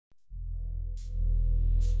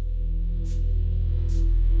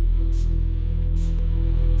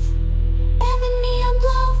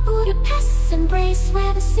place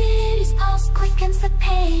where the city's pulse quickens the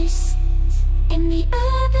pace. In the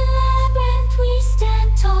urban labyrinth we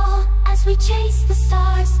stand tall, as we chase the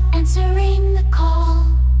stars, answering the call.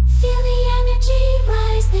 Feel the energy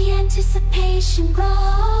rise, the anticipation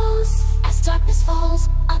grows. As darkness falls,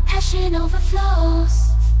 our passion overflows.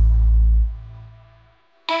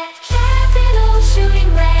 At Capital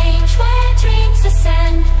Shooting Range, where dreams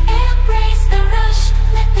ascend, embrace the rush,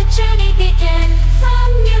 let the journey begin. From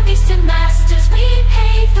newbies to masters, we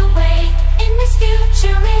pave the way. In this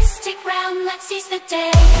futuristic realm, let's seize the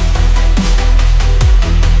day.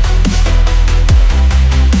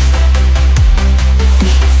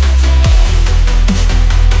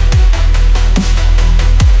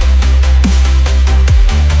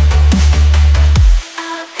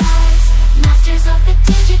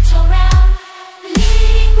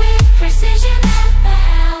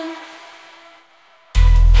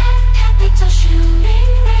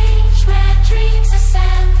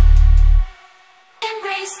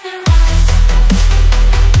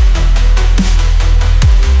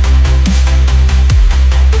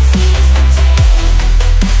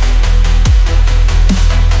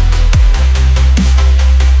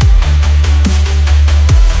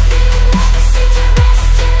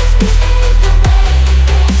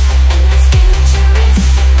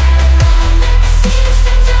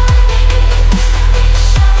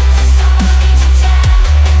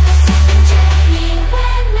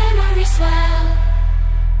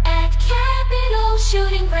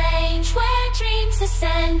 Shooting range, where dreams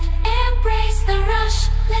ascend, embrace the rush,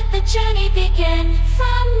 let the journey begin.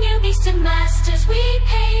 From newbies to masters, we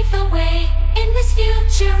pave the way. In this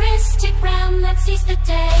futuristic realm, let's seize the